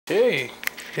Okay,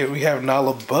 here we have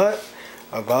Nala Butt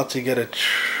about to get a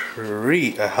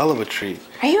treat, a hell of a treat.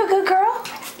 Are you a good girl?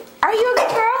 Are you a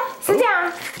good girl? Sit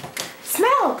down.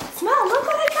 Smell. Look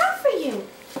what I got for you.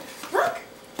 Look.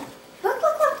 Come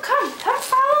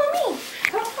follow me.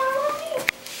 Come follow me.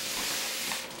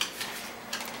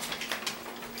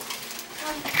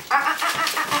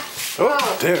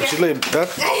 Oh, damn, she laid that.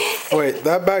 Wait,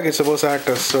 that bag is supposed to act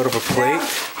as sort of a plate,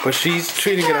 but she's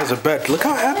treating it as a bed. Look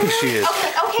how happy she is. Okay.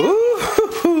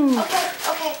 Ooh.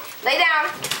 Okay. Lay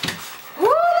down.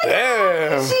 Woo,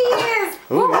 Damn. she is.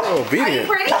 Ooh, obedient.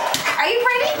 Are you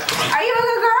pretty? Are you a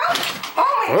good girl?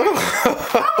 Oh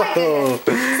my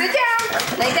goodness. Sit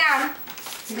down. Lay down.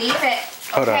 Leave it.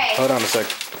 Okay. Hold on a sec.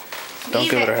 Don't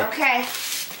give it to her. Okay.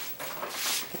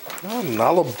 Oh,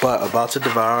 Nala Butt about to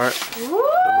devour the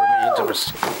remains of her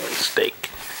steak.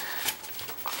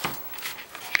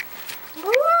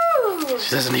 Woo. She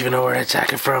doesn't even know where to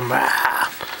attack it from.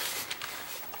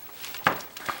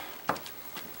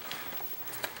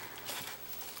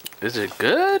 Is it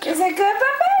good? Is it good,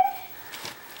 Pepe?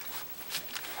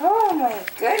 Oh my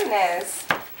goodness.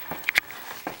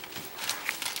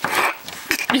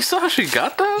 You saw how she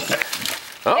got that?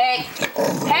 Oh.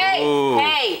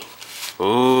 Hey.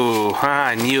 Ooh,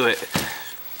 I knew it.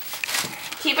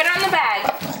 Keep it on the bag.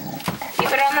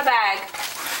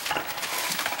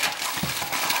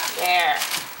 There.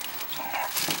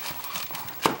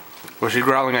 Was she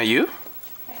growling at you?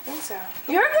 I think so.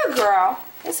 You're a good girl.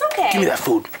 It's okay. Give me that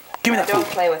food. Don't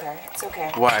play with her. It's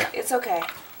okay. Why? It's okay.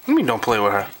 What do you mean don't play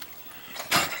with her?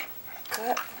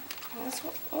 Good.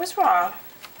 What's wrong?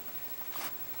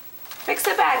 Fix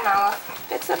the bag, Nala.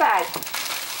 Fix the bag.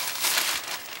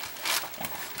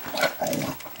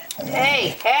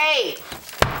 Hey!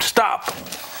 Stop!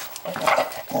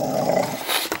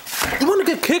 You want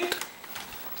to get kicked?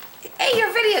 Hey, you're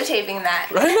videotaping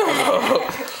that. I know.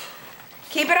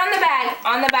 Keep it on the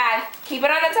bag. Keep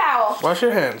it on the towel. Wash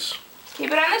your hands.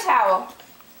 Keep it on the towel.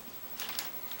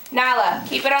 Nala,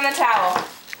 keep it on the towel.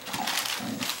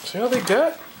 See how they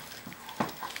get?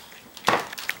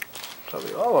 That's how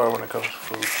they all are when it comes to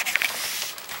food.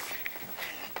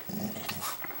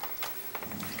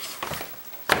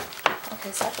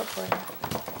 Okay, stop recording.